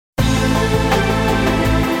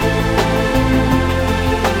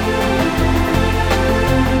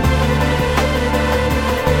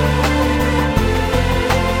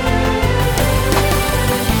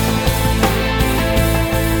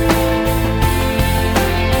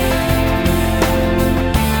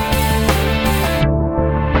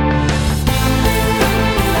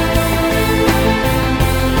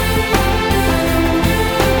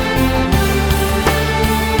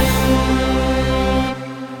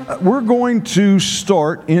we're going to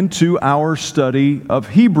start into our study of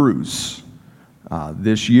Hebrews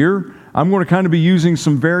this year. I'm going to kind of be using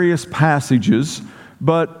some various passages,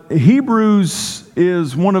 but Hebrews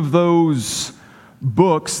is one of those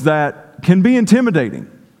books that can be intimidating.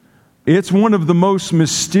 It's one of the most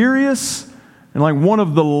mysterious and like one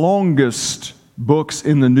of the longest books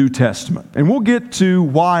in the New Testament. And we'll get to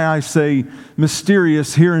why I say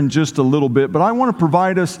mysterious here in just a little bit, but I want to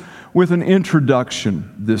provide us with an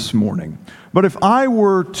introduction this morning. But if I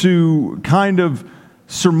were to kind of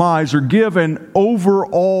surmise or give an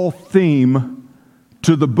overall theme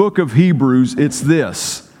to the book of Hebrews, it's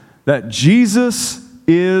this: that Jesus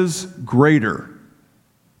is greater.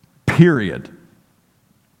 Period.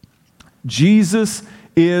 Jesus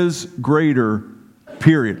is greater.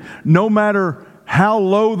 Period. No matter how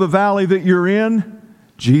low the valley that you're in,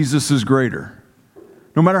 Jesus is greater.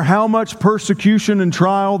 No matter how much persecution and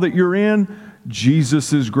trial that you're in,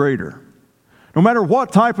 Jesus is greater. No matter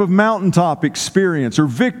what type of mountaintop experience or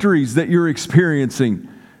victories that you're experiencing,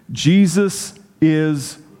 Jesus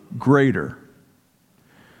is greater.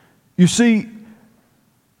 You see,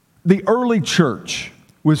 the early church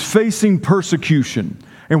was facing persecution.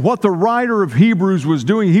 And what the writer of Hebrews was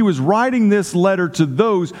doing, he was writing this letter to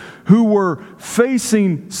those who were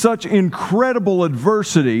facing such incredible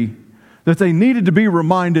adversity that they needed to be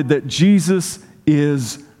reminded that Jesus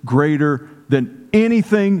is greater than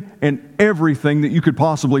anything and everything that you could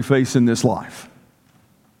possibly face in this life.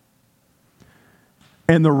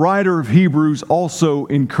 And the writer of Hebrews also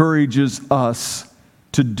encourages us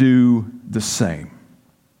to do the same.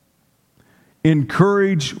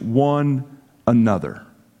 Encourage one another.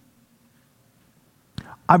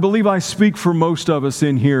 I believe I speak for most of us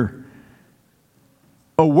in here.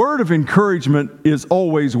 A word of encouragement is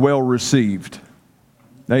always well received.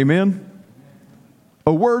 Amen?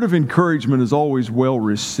 A word of encouragement is always well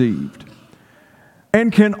received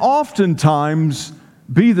and can oftentimes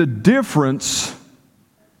be the difference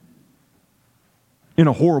in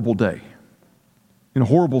a horrible day, in a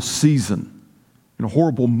horrible season, in a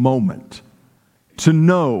horrible moment. To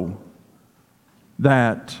know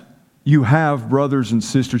that you have brothers and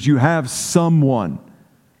sisters, you have someone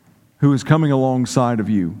who is coming alongside of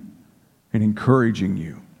you and encouraging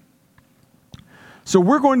you. So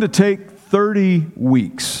we're going to take 30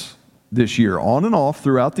 weeks this year, on and off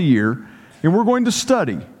throughout the year, and we're going to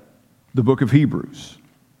study the book of Hebrews.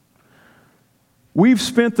 We've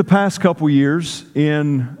spent the past couple years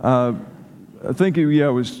in, I think it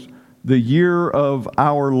was the year of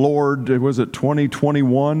our Lord, was it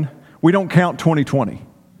 2021? We don't count 2020.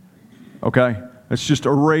 Okay? It's just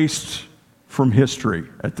erased from history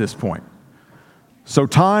at this point. So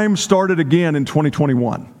time started again in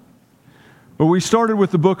 2021. But we started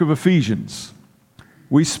with the book of Ephesians.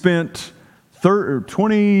 We spent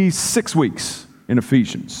 26 weeks in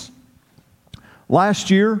Ephesians.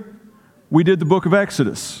 Last year, we did the book of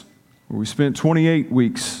Exodus, where we spent 28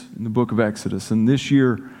 weeks in the book of Exodus. And this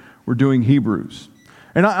year, we're doing Hebrews.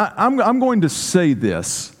 And I'm going to say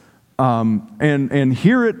this, and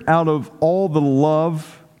hear it out of all the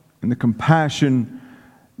love and the compassion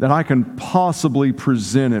that I can possibly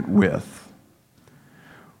present it with.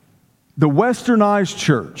 The westernized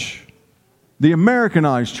church, the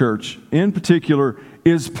Americanized church in particular,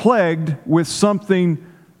 is plagued with something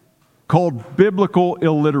called biblical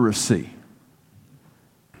illiteracy.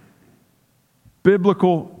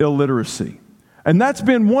 Biblical illiteracy. And that's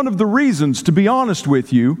been one of the reasons, to be honest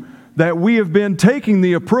with you, that we have been taking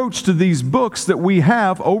the approach to these books that we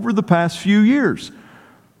have over the past few years.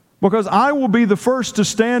 Because I will be the first to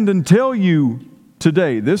stand and tell you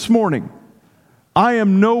today, this morning, I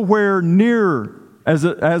am nowhere near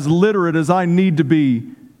as literate as I need to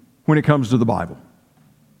be when it comes to the Bible.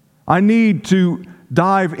 I need to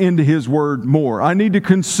dive into His Word more. I need to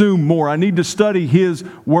consume more. I need to study His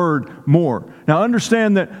Word more. Now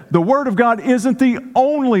understand that the Word of God isn't the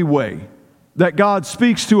only way that God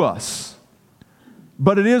speaks to us,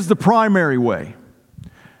 but it is the primary way.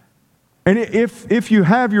 And if you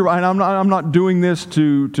have your, and I'm not doing this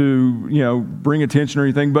to bring attention or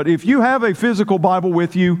anything, but if you have a physical Bible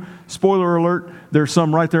with you, spoiler alert, there's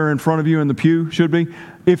some right there in front of you in the pew, should be.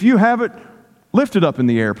 If you have it, lift it up in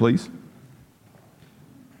the air, please.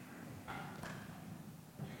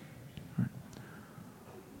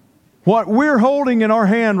 What we're holding in our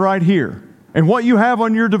hand right here, and what you have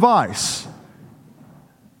on your device,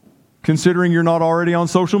 considering you're not already on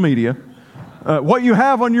social media, what you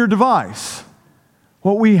have on your device,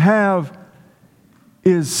 what we have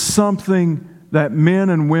is something that men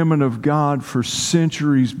and women of God for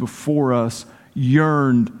centuries before us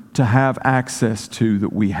yearned to have access to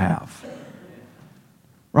that we have.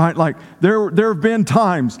 right? Like there have been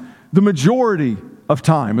times, the majority of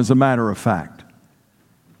time, as a matter of fact,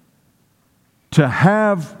 to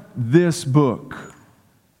have this book,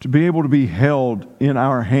 to be able to be held in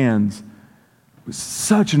our hands, was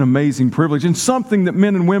such an amazing privilege, and something that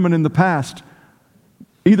men and women in the past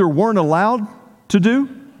either weren't allowed to do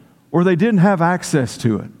or they didn't have access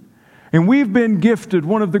to it. And we've been gifted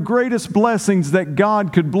one of the greatest blessings that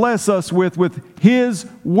God could bless us with His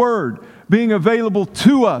Word being available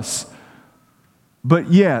to us.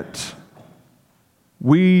 But yet,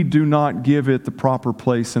 we do not give it the proper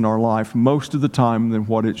place in our life most of the time than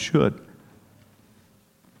what it should.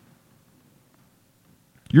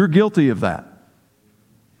 You're guilty of that.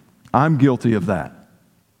 I'm guilty of that.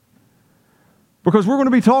 Because we're going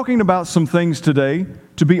to be talking about some things today,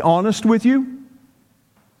 to be honest with you,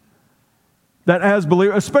 that as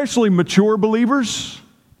believers, especially mature believers,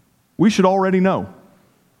 we should already know.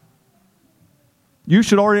 You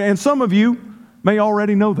should already, and some of you may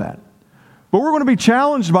already know that. But we're going to be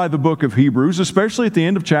challenged by the book of Hebrews, especially at the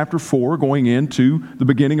end of chapter 4, going into the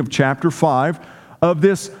beginning of chapter 5, of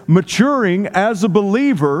this maturing as a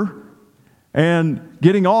believer and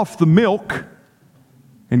getting off the milk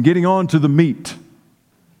and getting on to the meat.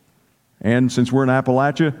 And since we're in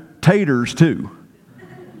Appalachia, taters too.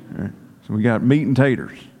 All right, so we got meat and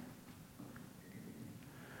taters.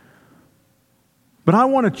 But I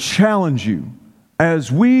want to challenge you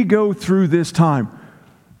as we go through this time.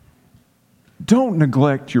 Don't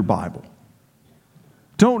neglect your Bible.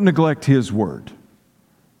 Don't neglect His Word.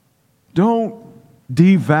 Don't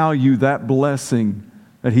devalue that blessing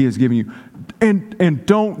that He has given you. And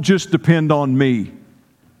don't just depend on me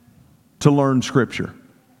to learn Scripture.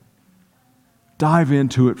 Dive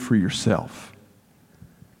into it for yourself.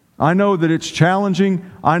 I know that it's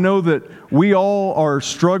challenging. I know that we all are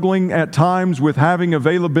struggling at times with having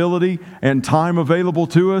availability and time available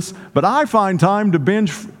to us, but I find time to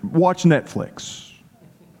binge watch Netflix,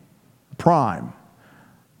 Prime.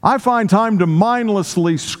 I find time to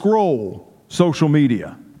mindlessly scroll social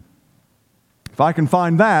media. If I can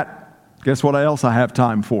find that, guess what else I have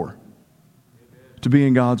time for? To be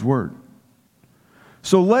in God's Word.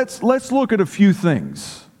 So let's look at a few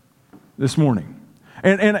things this morning.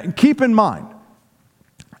 And keep in mind,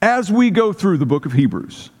 as we go through the book of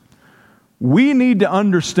Hebrews, we need to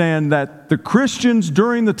understand that the Christians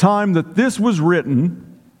during the time that this was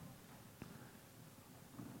written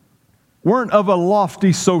weren't of a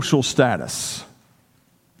lofty social status.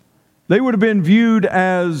 They would have been viewed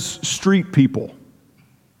as street people,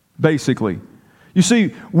 basically. You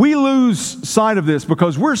see, we lose sight of this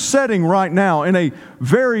because we're sitting right now in a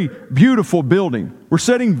very beautiful building. We're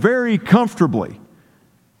sitting very comfortably.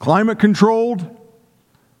 Climate controlled.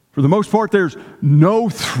 For the most part, there's no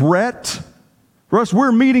threat. For us,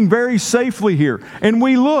 we're meeting very safely here. And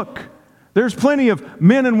we look, there's plenty of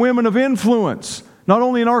men and women of influence, not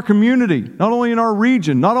only in our community, not only in our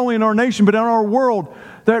region, not only in our nation, but in our world,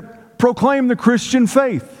 that proclaim the Christian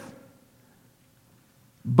faith.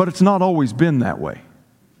 But it's not always been that way.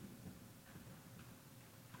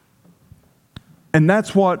 And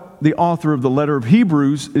that's what the author of the letter of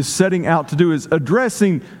Hebrews is setting out to do, is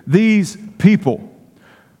addressing these people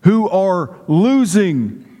who are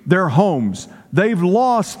losing their homes. They've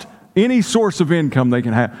lost any source of income they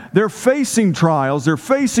can have. They're facing trials. They're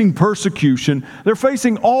facing persecution. They're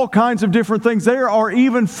facing all kinds of different things. They are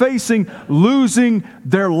even facing losing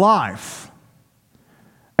their life.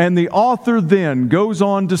 And the author then goes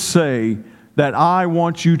on to say that I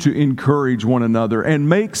want you to encourage one another, and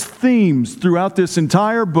makes themes throughout this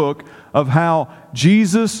entire book of how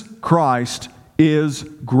Jesus Christ is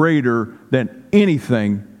greater than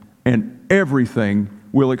anything and everything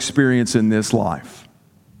we'll experience in this life.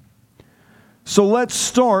 So let's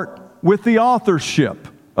start with the authorship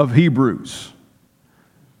of Hebrews.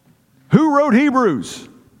 Who wrote Hebrews?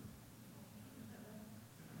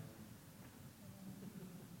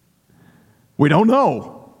 We don't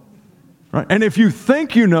know. Right? And if you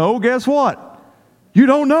think you know, guess what? You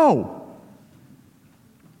don't know.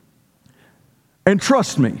 And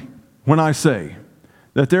trust me when I say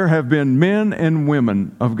that there have been men and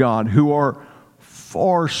women of God who are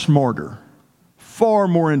far smarter, far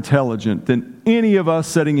more intelligent than any of us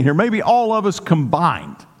sitting in here, maybe all of us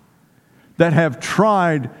combined, that have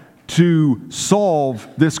tried to solve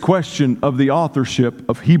this question of the authorship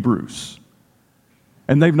of Hebrews.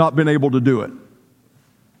 And they've not been able to do it.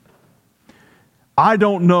 I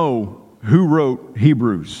don't know who wrote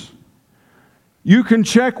Hebrews. You can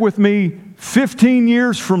check with me 15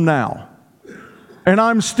 years from now, and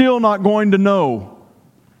I'm still not going to know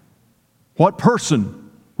what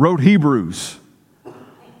person wrote Hebrews.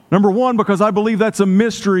 Number one, because I believe that's a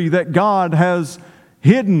mystery that God has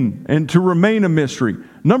hidden and to remain a mystery.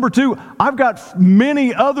 Number two, I've got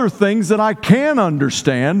many other things that I can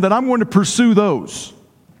understand that I'm going to pursue those.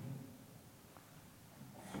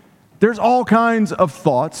 There's all kinds of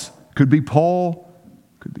thoughts. Could be Paul,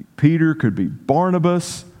 could be Peter, could be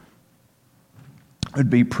Barnabas, could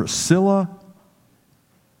be Priscilla.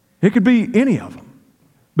 It could be any of them.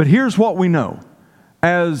 But here's what we know.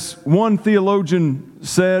 As one theologian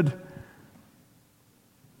said,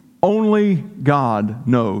 only God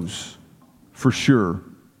knows for sure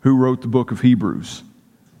who wrote the book of Hebrews,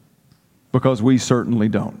 because we certainly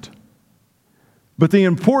don't. But the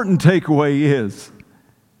important takeaway is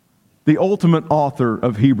the ultimate author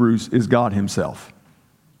of Hebrews is God Himself.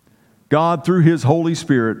 God, through His Holy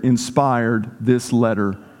Spirit, inspired this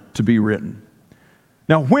letter to be written.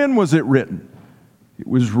 Now, when was it written? It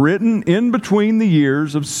was written in between the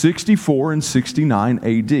years of 64 and 69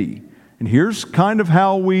 AD. And here's kind of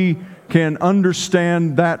how we can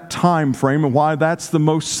understand that time frame and why that's the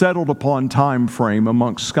most settled upon time frame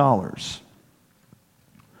amongst scholars.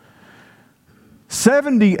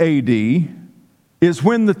 70 AD is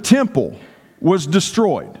when the temple was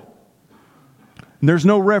destroyed. And there's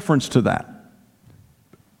no reference to that.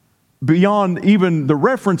 Beyond even the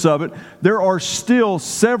reference of it, there are still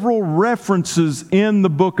several references in the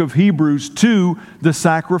book of Hebrews to the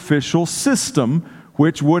sacrificial system,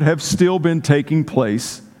 which would have still been taking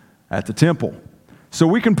place at the temple. So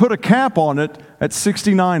we can put a cap on it at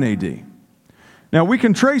 69 AD. Now we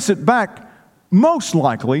can trace it back most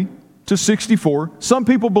likely to 64. Some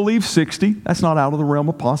people believe 60. That's not out of the realm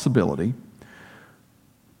of possibility.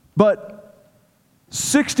 But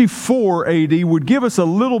 64 AD would give us a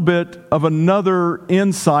little bit of another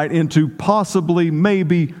insight into possibly,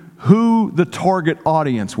 maybe, who the target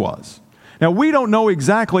audience was. Now, we don't know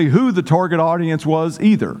exactly who the target audience was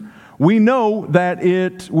either. We know that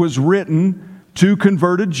it was written to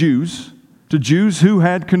converted Jews, to Jews who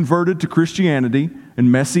had converted to Christianity and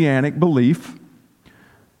Messianic belief.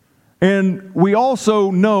 And we also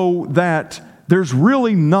know that there's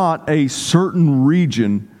really not a certain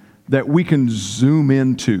region that we can zoom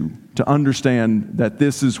into to understand that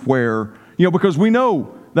this is where, because we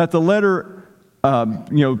know that the letter,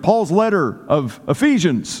 Paul's letter of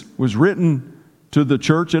Ephesians was written to the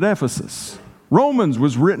church at Ephesus. Romans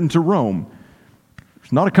was written to Rome.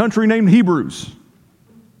 There's not a country named Hebrews.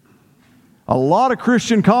 A lot of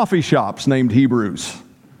Christian coffee shops named Hebrews.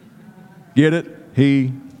 Get it?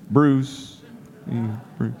 Hebrews.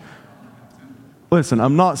 Listen,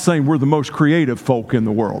 I'm not saying we're the most creative folk in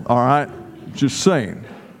the world, all right? Just saying.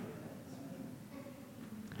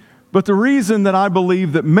 But the reason that I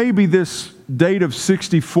believe that maybe this date of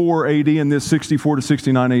 64 AD and this 64 to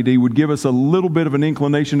 69 AD would give us a little bit of an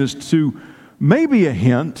inclination as to maybe a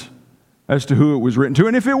hint as to who it was written to.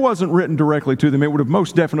 And if it wasn't written directly to them, it would have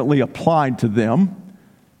most definitely applied to them.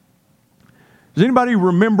 Does anybody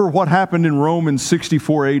remember what happened in Rome in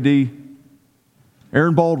 64 AD?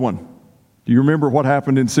 Aaron Baldwin. Do you remember what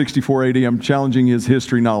happened in 64 AD? I'm challenging his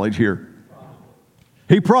history knowledge here.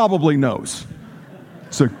 He probably knows.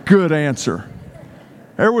 It's a good answer.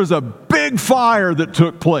 There was a big fire that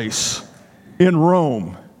took place in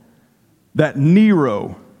Rome that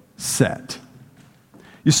Nero set.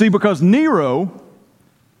 You see, because Nero,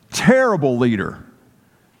 terrible leader,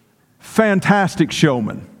 fantastic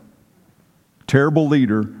showman, terrible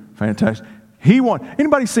leader, fantastic.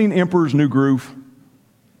 Anybody seen Emperor's New Groove?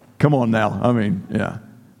 Come on now. I mean, yeah.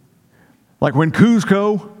 Like when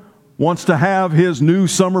Kuzco wants to have his new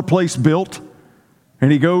summer place built,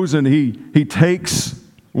 and he goes and he takes,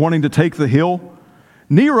 wanting to take the hill.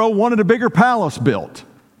 Nero wanted a bigger palace built.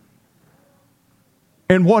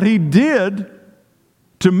 And what he did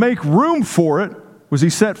to make room for it was he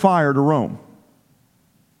set fire to Rome.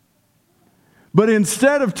 But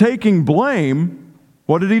instead of taking blame,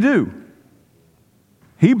 what did he do?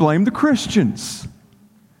 He blamed the Christians.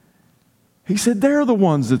 He said they're the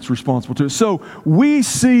ones that's responsible to it. So we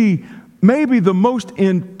see maybe the most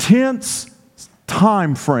intense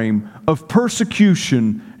time frame of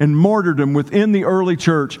persecution and martyrdom within the early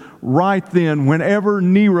church right then, whenever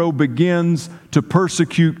Nero begins to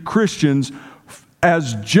persecute Christians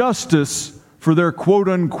as justice for their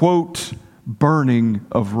quote-unquote burning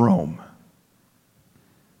of Rome.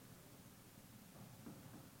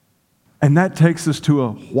 And that takes us to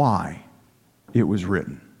a why it was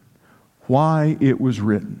written. Why it was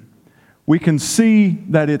written. We can see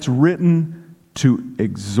that it's written to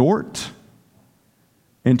exhort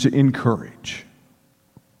and to encourage.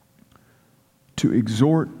 To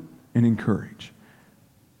exhort and encourage.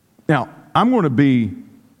 Now, I'm going to be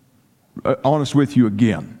honest with you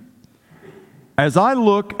again. as I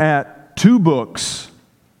look at two books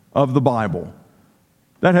of the Bible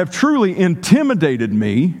that have truly intimidated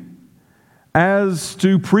me as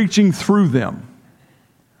to preaching through them.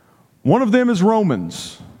 One of them is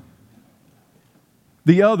Romans.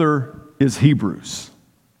 The other is Hebrews.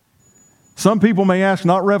 Some people may ask,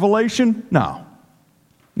 not Revelation? No,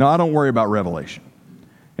 I don't worry about Revelation.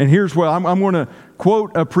 And here's what I'm going to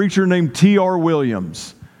quote a preacher named T.R.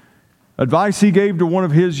 Williams. Advice he gave to one of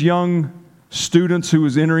his young students who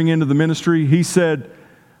was entering into the ministry. He said,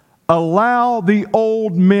 allow the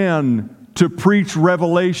old men to preach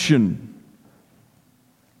Revelation.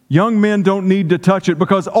 Young men don't need to touch it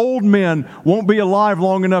because old men won't be alive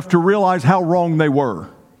long enough to realize how wrong they were.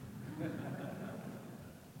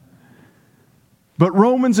 But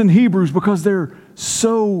Romans and Hebrews, because they're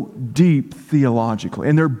so deep theologically,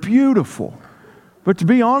 and they're beautiful. But to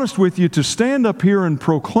be honest with you, to stand up here and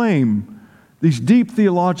proclaim these deep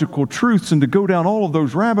theological truths and to go down all of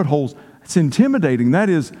those rabbit holes, it's intimidating.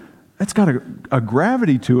 That's got a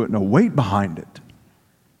gravity to it and a weight behind it.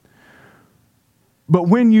 But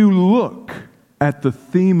when you look at the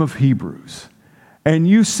theme of Hebrews, and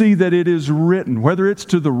you see that it is written, whether it's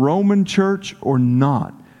to the Roman church or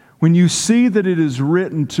not, when you see that it is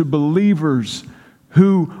written to believers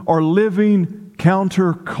who are living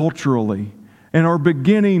counterculturally and are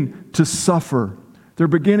beginning to suffer, they're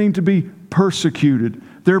beginning to be persecuted,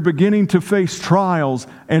 they're beginning to face trials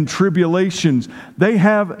and tribulations, they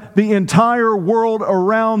have the entire world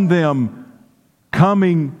around them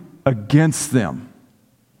coming against them.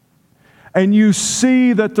 And you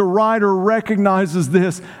see that the writer recognizes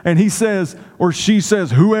this, and he says, or she says,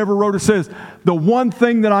 whoever wrote it says, the one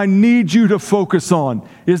thing that I need you to focus on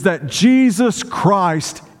is that Jesus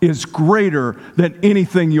Christ is greater than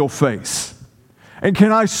anything you'll face. And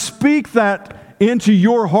can I speak that into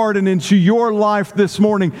your heart and into your life this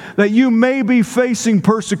morning, that you may be facing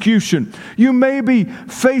persecution, you may be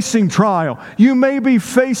facing trial, you may be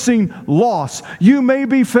facing loss, you may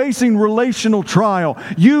be facing relational trial,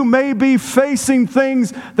 you may be facing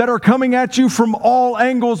things that are coming at you from all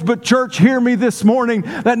angles, but church, hear me this morning,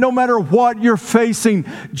 that no matter what you're facing,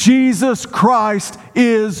 Jesus Christ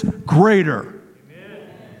is greater. Amen.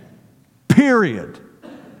 Period.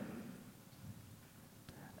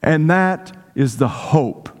 And that is the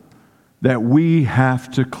hope that we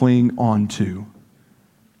have to cling on to.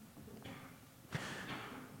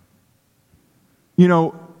 You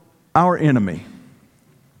know, our enemy.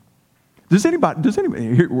 Does anybody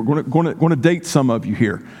here, we're going to date some of you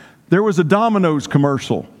here. There was a Domino's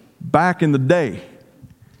commercial back in the day.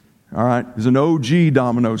 All right, it was an OG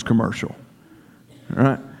Domino's commercial. All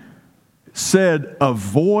right, it said,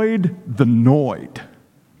 avoid the Noid.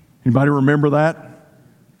 Anybody remember that?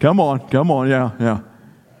 Come on, yeah.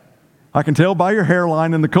 I can tell by your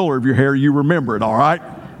hairline and the color of your hair you remember it, all right?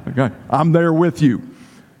 Okay, I'm there with you.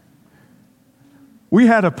 We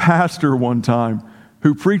had a pastor one time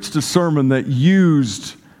who preached a sermon that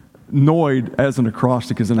used NOID as an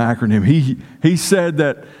acrostic, as an acronym. He said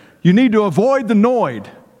that you need to avoid the NOID,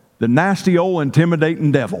 the nasty old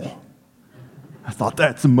intimidating devil. I thought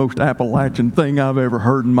that's the most Appalachian thing I've ever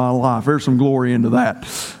heard in my life. There's some glory into that.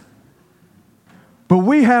 But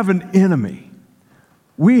we have an enemy.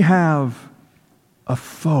 We have a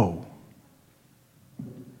foe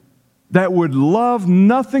that would love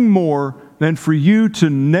nothing more than for you to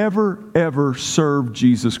never, ever serve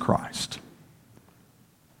Jesus Christ.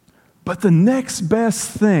 But the next best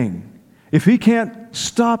thing, if he can't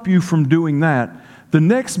stop you from doing that, the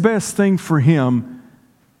next best thing for him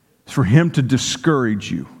is for him to discourage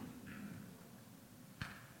you.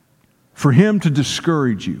 For him to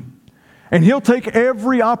discourage you. And he'll take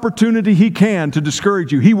every opportunity he can to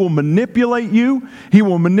discourage you. He will manipulate you. He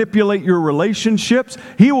will manipulate your relationships.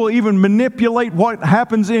 He will even manipulate what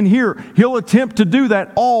happens in here. He'll attempt to do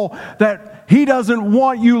that all that he doesn't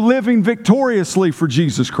want you living victoriously for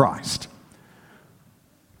Jesus Christ.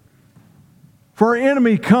 For our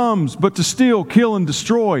enemy comes but to steal, kill, and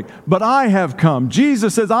destroy. But I have come.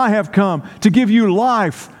 Jesus says, I have come to give you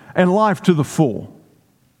life and life to the full.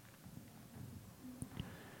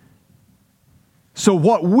 So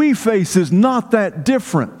what we face is not that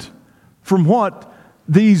different from what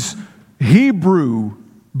these Hebrew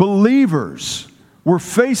believers were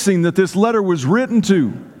facing that this letter was written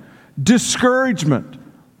to. Discouragement,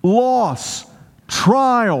 loss,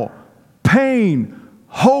 trial, pain,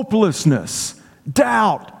 hopelessness,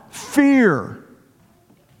 doubt, fear,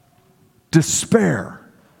 despair.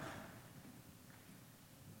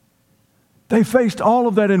 They faced all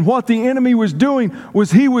of that, and what the enemy was doing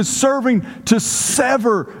was he was serving to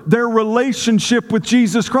sever their relationship with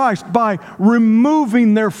Jesus Christ by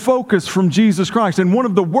removing their focus from Jesus Christ. And one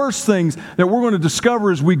of the worst things that we're going to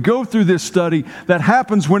discover as we go through this study that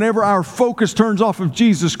happens whenever our focus turns off of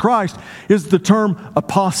Jesus Christ is the term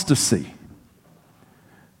apostasy.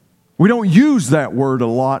 We don't use that word a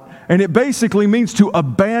lot, and it basically means to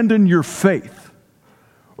abandon your faith,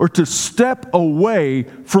 or to step away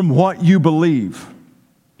from what you believe.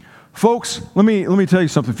 Folks, let me tell you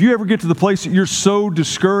something. If you ever get to the place that you're so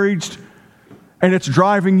discouraged and it's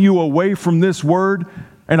driving you away from this word,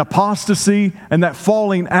 and apostasy and that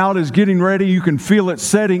falling out is getting ready, you can feel it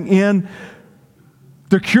setting in,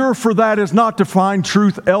 the cure for that is not to find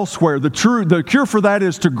truth elsewhere. The cure for that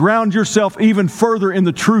is to ground yourself even further in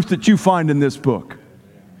the truth that you find in this book.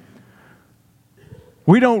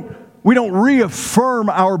 We don't reaffirm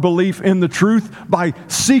our belief in the truth by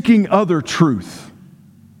seeking other truth.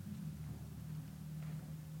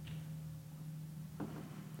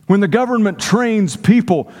 When the government trains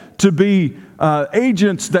people to be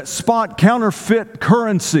agents that spot counterfeit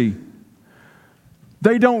currency,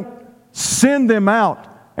 they don't send them out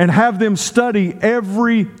and have them study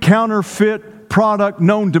every counterfeit product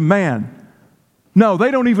known to man. No,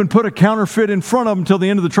 they don't even put a counterfeit in front of them until the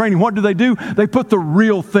end of the training. What do? They put the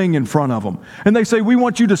real thing in front of them. And they say, we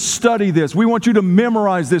want you to study this. We want you to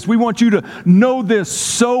memorize this. We want you to know this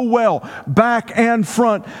so well, back and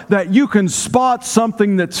front, that you can spot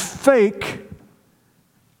something that's fake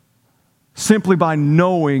simply by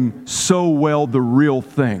knowing so well the real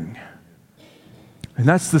thing. And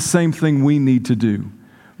that's the same thing we need to do.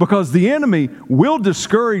 Because the enemy will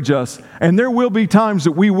discourage us, and there will be times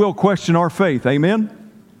that we will question our faith.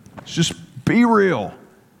 Amen? Let's just be real.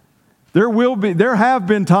 There have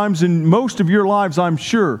been times in most of your lives, I'm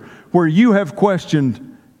sure, where you have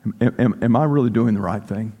questioned, am I really doing the right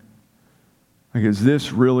thing? Like, is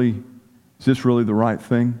this really the right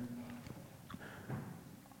thing?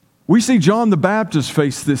 We see John the Baptist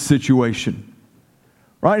face this situation.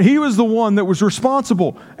 Right? He was the one that was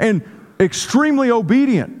responsible and extremely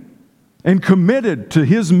obedient and committed to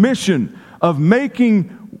his mission of making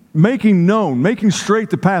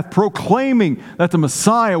straight the path, proclaiming that the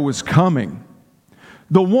Messiah was coming.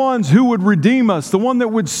 The ones who would redeem us, the one that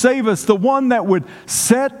would save us, the one that would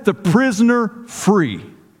set the prisoner free.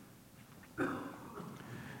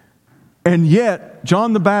 And yet,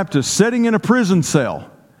 John the Baptist, sitting in a prison cell,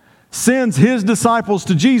 sends his disciples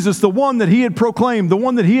to Jesus, the one that he had proclaimed, the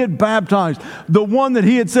one that he had baptized, the one that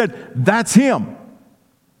he had said, that's him.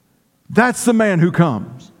 That's the man who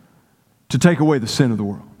comes to take away the sin of the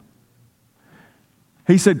world.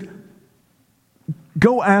 He said,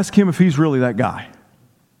 go ask him if he's really that guy.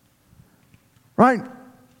 Right?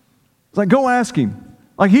 It's like, go ask him.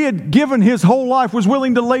 Like, he had given his whole life, was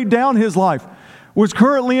willing to lay down his life, was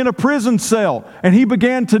currently in a prison cell, and he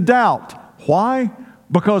began to doubt. Why?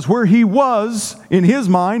 Because where he was, in his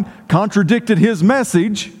mind, contradicted his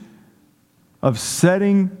message of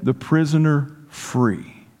setting the prisoner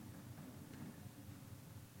free.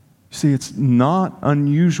 See, it's not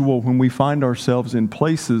unusual when we find ourselves in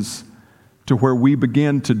places to where we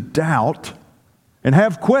begin to doubt and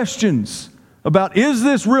have questions about, is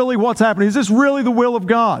this really what's happening? Is this really the will of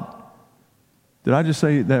God? Did I just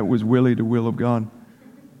say that was Willie the will of God?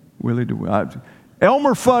 Willie the will.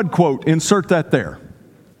 Elmer Fudd quote, insert that there.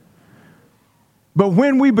 But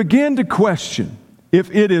when we begin to question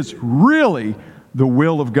if it is really the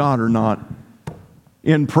will of God or not,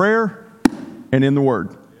 in prayer and in the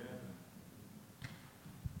Word,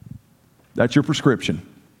 that's your prescription.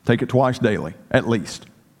 Take it twice daily, at least.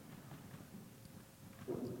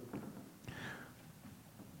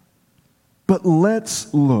 But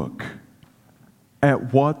let's look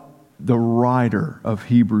at what the writer of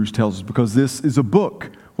Hebrews tells us, because this is a book,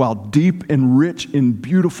 while deep and rich in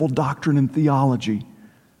beautiful doctrine and theology,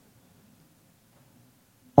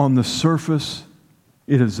 on the surface,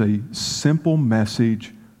 it is a simple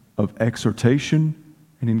message of exhortation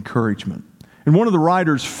and encouragement. And one of the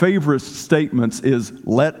writer's favorite statements is,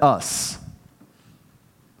 let us.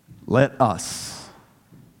 Let us.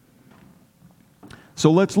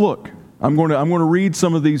 So let's look. I'm going to read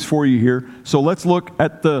some of these for you here. So let's look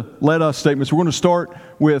at the let us statements. We're going to start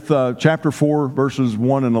with chapter 4, verses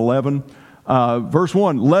 1 and 11. Verse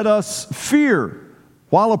 1, let us fear.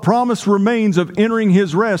 While a promise remains of entering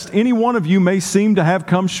his rest, any one of you may seem to have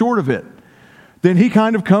come short of it. Then he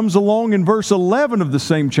kind of comes along in verse 11 of the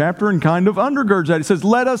same chapter and kind of undergirds that. He says,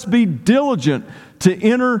 let us be diligent to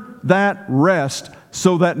enter that rest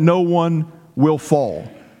so that no one will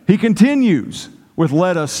fall. He continues with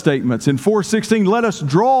let us statements. In 4:16, let us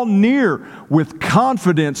draw near with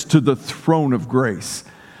confidence to the throne of grace.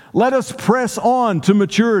 Let us press on to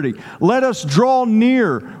maturity. Let us draw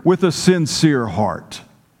near with a sincere heart.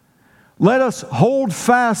 Let us hold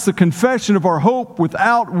fast the confession of our hope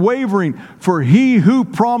without wavering, for He who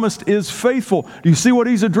promised is faithful. Do you see what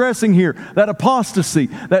He's addressing here? That apostasy,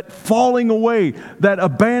 that falling away, that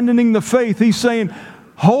abandoning the faith. He's saying,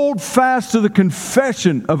 hold fast to the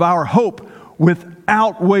confession of our hope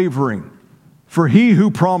without wavering, for He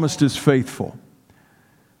who promised is faithful.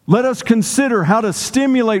 Let us consider how to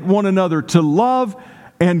stimulate one another to love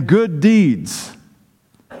and good deeds.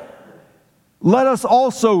 Let us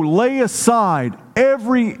also lay aside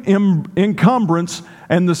every encumbrance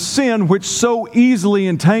and the sin which so easily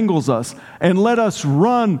entangles us, and let us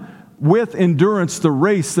run with endurance the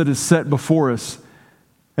race that is set before us.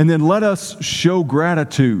 And then let us show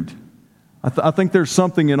gratitude. I think there's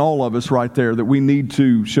something in all of us right there that we need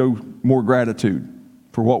to show more gratitude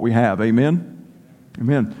for what we have. Amen?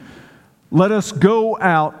 Amen. Let us go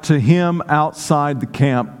out to Him outside the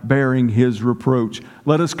camp bearing His reproach.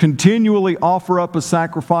 Let us continually offer up a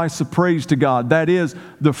sacrifice of praise to God. That is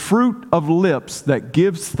the fruit of lips that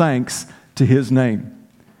gives thanks to His name.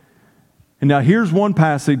 And now here's one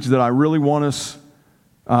passage that I really want us,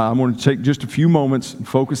 I'm going to take just a few moments and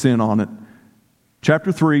focus in on it.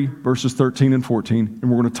 Chapter 3, verses 13 and 14,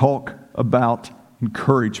 and we're going to talk about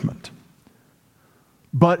encouragement.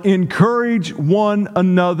 But encourage one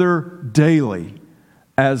another daily,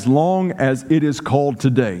 as long as it is called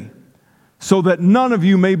today, so that none of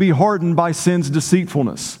you may be hardened by sin's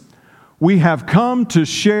deceitfulness. We have come to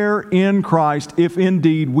share in Christ if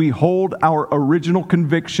indeed we hold our original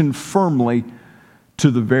conviction firmly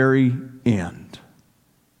to the very end.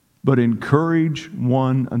 But encourage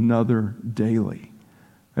one another daily,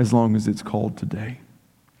 as long as it's called today.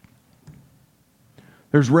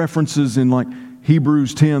 There's references in like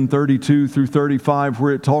Hebrews 10, 32 through 35,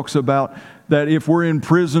 where it talks about that if we're in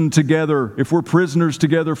prison together, if we're prisoners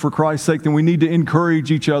together for Christ's sake, then we need to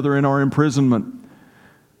encourage each other in our imprisonment.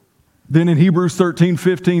 Then in Hebrews 13,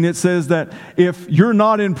 15, it says that if you're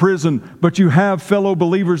not in prison, but you have fellow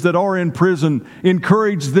believers that are in prison,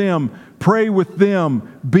 encourage them, pray with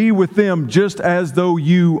them, be with them, just as though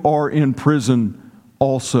you are in prison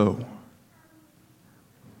also.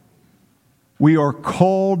 We are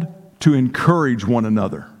called to encourage one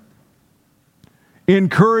another.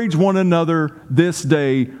 Encourage one another this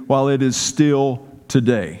day while it is still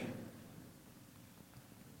today.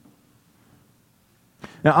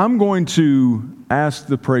 Now, I'm going to ask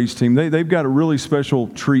the praise team. They've got a really special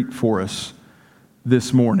treat for us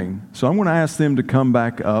this morning. So I'm going to ask them to come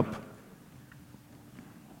back up.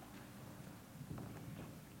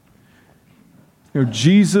 You know,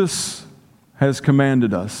 Jesus has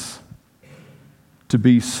commanded us to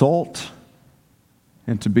be salt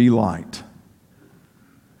and to be light.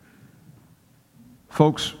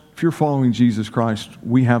 Folks, if you're following Jesus Christ,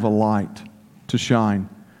 we have a light to shine.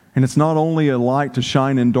 And it's not only a light to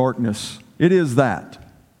shine in darkness, it is that.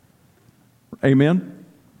 Amen?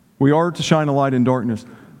 We are to shine a light in darkness,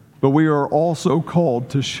 but we are also called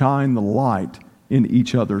to shine the light in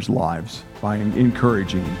each other's lives by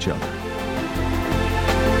encouraging each other.